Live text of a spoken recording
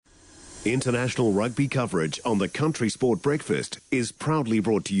International rugby coverage on the Country Sport Breakfast is proudly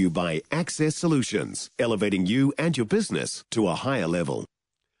brought to you by Access Solutions, elevating you and your business to a higher level.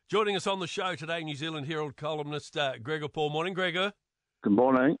 Joining us on the show today, New Zealand Herald columnist Gregor Paul. Morning, Gregor. Good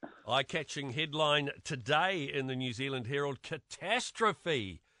morning. Eye-catching headline today in the New Zealand Herald: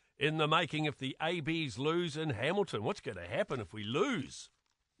 catastrophe in the making if the ABs lose in Hamilton. What's going to happen if we lose?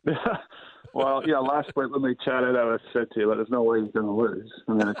 Well, last week when we chatted, I said to you, there's no way he's going to lose.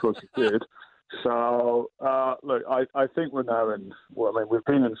 And then, of course, he did. So, look, I think we're now we've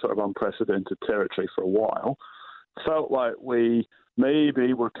been in sort of unprecedented territory for a while. Felt like we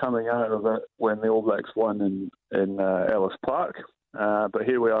maybe were coming out of it when the All Blacks won in Ellis Park. But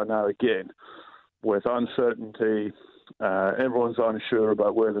here we are now again with uncertainty. Everyone's unsure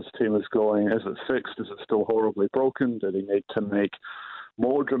about where this team is going. Is it fixed? Is it still horribly broken? Do they need to make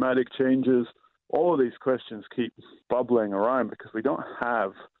more dramatic changes? All of these questions keep bubbling around because we don't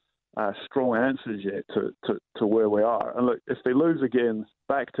have strong answers yet to where we are. And look, if they lose again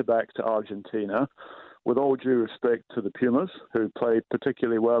back-to-back to Argentina, with all due respect to the Pumas, who played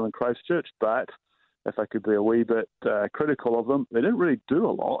particularly well in Christchurch, but if I could be a wee bit critical of them, they didn't really do a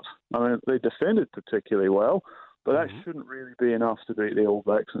lot. I mean, they defended particularly well, but that shouldn't really be enough to beat the All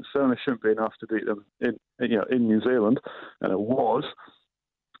Blacks, and certainly shouldn't be enough to beat them in New Zealand, and it was.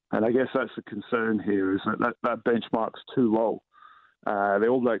 And I guess that's the concern here, is that benchmark's too low. The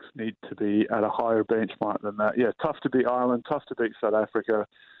All Blacks need to be at a higher benchmark than that. Yeah, tough to beat Ireland, tough to beat South Africa,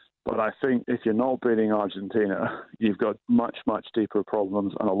 but I think if you're not beating Argentina, you've got much, much deeper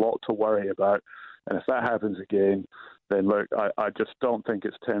problems and a lot to worry about. And if that happens again, then look, I just don't think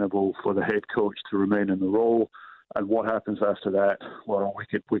it's tenable for the head coach to remain in the role. And what happens after that? Well, we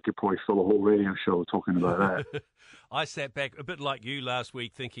could probably fill a whole radio show talking about that. I sat back a bit like you last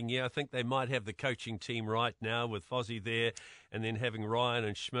week thinking, I think they might have the coaching team right now with Fozzie there and then having Ryan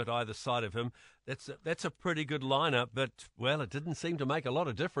and Schmidt either side of him. That's a pretty good lineup, but, well, it didn't seem to make a lot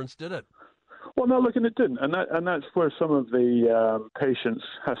of difference, did it? Well, no, look, and it didn't. And that's where some of the patience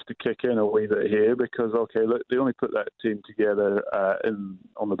has to kick in a wee bit here because, okay, look, they only put that team together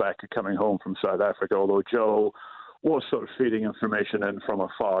on the back of coming home from South Africa, although Joe was sort of feeding information in from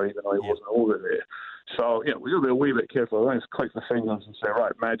afar, even though he wasn't over there. So, we've got to be a wee bit careful. I think it's click the fingers and say,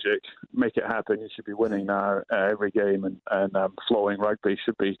 right, magic, make it happen. You should be winning now every game, and flowing rugby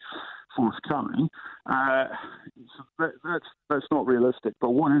should be forthcoming. So that's not realistic.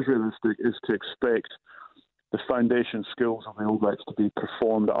 But what is realistic is to expect the foundation skills of the All Blacks to be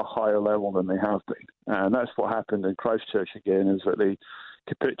performed at a higher level than they have been. And that's what happened in Christchurch again, is that they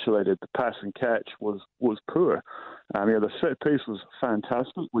capitulated. The pass and catch was poor. The set piece was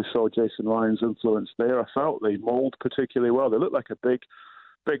fantastic. We saw Jason Ryan's influence there. I felt they mould particularly well. They look like a big,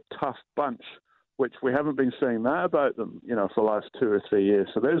 tough bunch, which we haven't been saying that about them, for the last 2 or 3 years.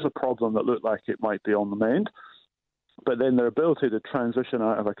 So there's a problem that looked like it might be on the mend. But then their ability to transition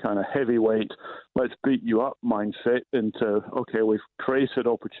out of a kind of heavyweight, let's beat you up mindset into, okay, we've created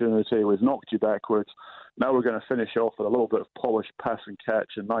opportunity, we've knocked you backwards, now we're going to finish off with a little bit of polished pass and catch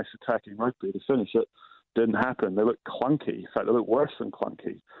and nice attacking rugby to finish it, didn't happen. They looked clunky. In fact, they looked worse than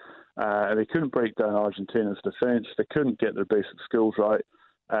clunky. They couldn't break down Argentina's defence. They couldn't get their basic skills right.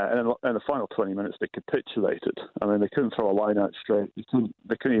 And in the final 20 minutes, they capitulated. I mean, they couldn't throw a line out straight. They couldn't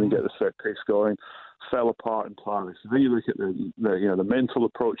even get the set piece going. Fell apart entirely. So then you look at the mental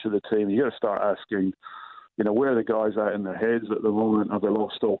approach of the team. You got to start asking, where are the guys at in their heads at the moment? Have they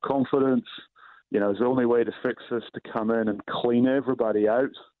lost all confidence? Is the only way to fix this to come in and clean everybody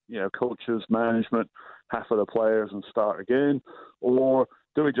out? Coaches, management, half of the players, and start again, or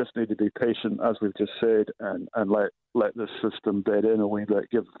do we just need to be patient, as we've just said, and let this system bed in a wee bit,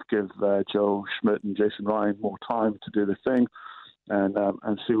 give Joe Schmidt and Jason Ryan more time to do the thing,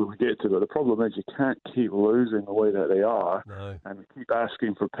 and see where we get to. But the problem is you can't keep losing the way that they are, and keep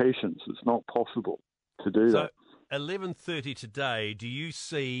asking for patience. It's not possible to do that. 11:30 today, do you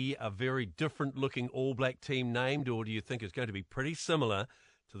see a very different-looking All Black team named, or do you think it's going to be pretty similar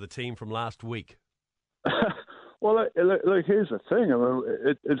to the team from last week? Well, look, here's the thing. I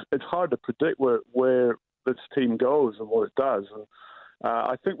mean, it's hard to predict where this team goes and what it does. And,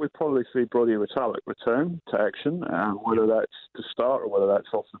 I think we'd probably see Brodie Retallick return to action. Whether that's to start or whether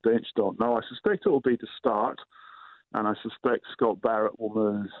that's off the bench, don't know. I suspect it will be to start, and I suspect Scott Barrett will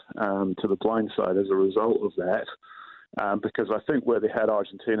move to the blind side as a result of that, because I think where they had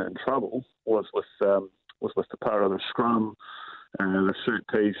Argentina in trouble was with the power of the scrum. The set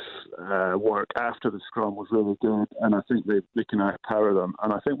piece work after the scrum was really good, and I think they can outpower them.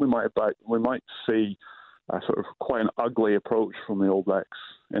 And I think we might see a sort of quite an ugly approach from the All Blacks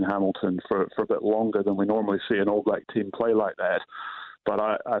in Hamilton for a bit longer than we normally see an All Black team play like that. But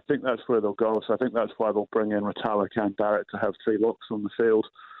I think that's where they'll go. So I think that's why they'll bring in Retallick and Barrett to have 3 locks on the field.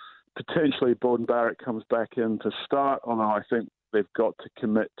 Potentially, Bowden Barrett comes back in to start, although I think they've got to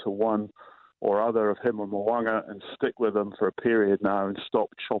commit to one or other of him or Mwanga and stick with him for a period now and stop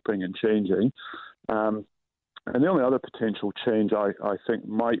chopping and changing. And the only other potential change I think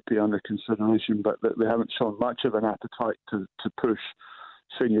might be under consideration, but they haven't shown much of an appetite to push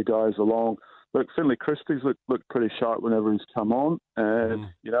senior guys along. Look, Finlay Crispy's looked pretty sharp whenever he's come on. And,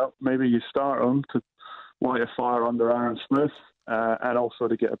 maybe you start him to light a fire under Aaron Smith and also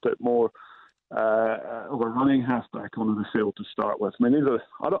to get a bit more of a running halfback onto the field to start with. I mean,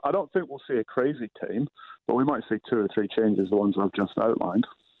 I don't think we'll see a crazy team, but we might see 2 or 3 changes, the ones I've just outlined.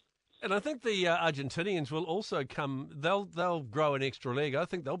 And I think the Argentinians will also come. They'll grow an extra leg. I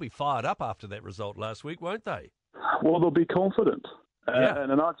think they'll be fired up after that result last week, won't they? Well, they'll be confident.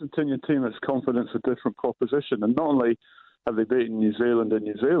 And an Argentinian team that's confident's a different proposition. And not only have they beaten New Zealand in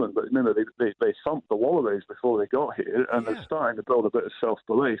New Zealand, but remember, they thumped the Wallabies before they got here, and they're starting to build a bit of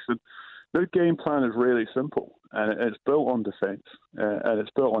self-belief. And their game plan is really simple, and it's built on defence, and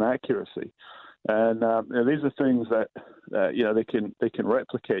it's built on accuracy. And these are things that they can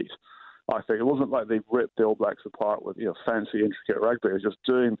replicate. I think it wasn't like they ripped the All Blacks apart with fancy intricate rugby. It was just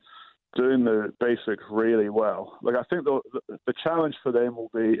doing the basics really well. Like, I think the challenge for them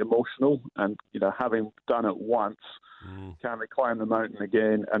will be emotional, and having done it once, can they climb the mountain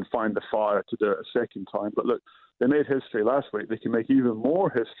again and find the fire to do it a second time? But look, they made history last week. They can make even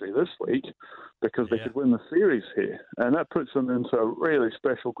more history this week because they could win the series here, and that puts them into a really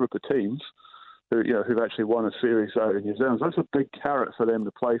special group of teams who've actually won a series out in New Zealand. So that's a big carrot for them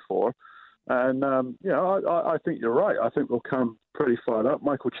to play for. And, I think you're right. I think they'll come pretty fired up.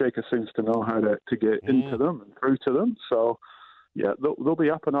 Michael Cheika seems to know how to get into them and through to them. So, they'll be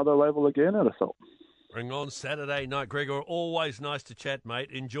up another level again, I'd have thought. Bring on Saturday night, Gregor. Always nice to chat,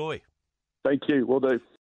 mate. Enjoy. Thank you. Will do.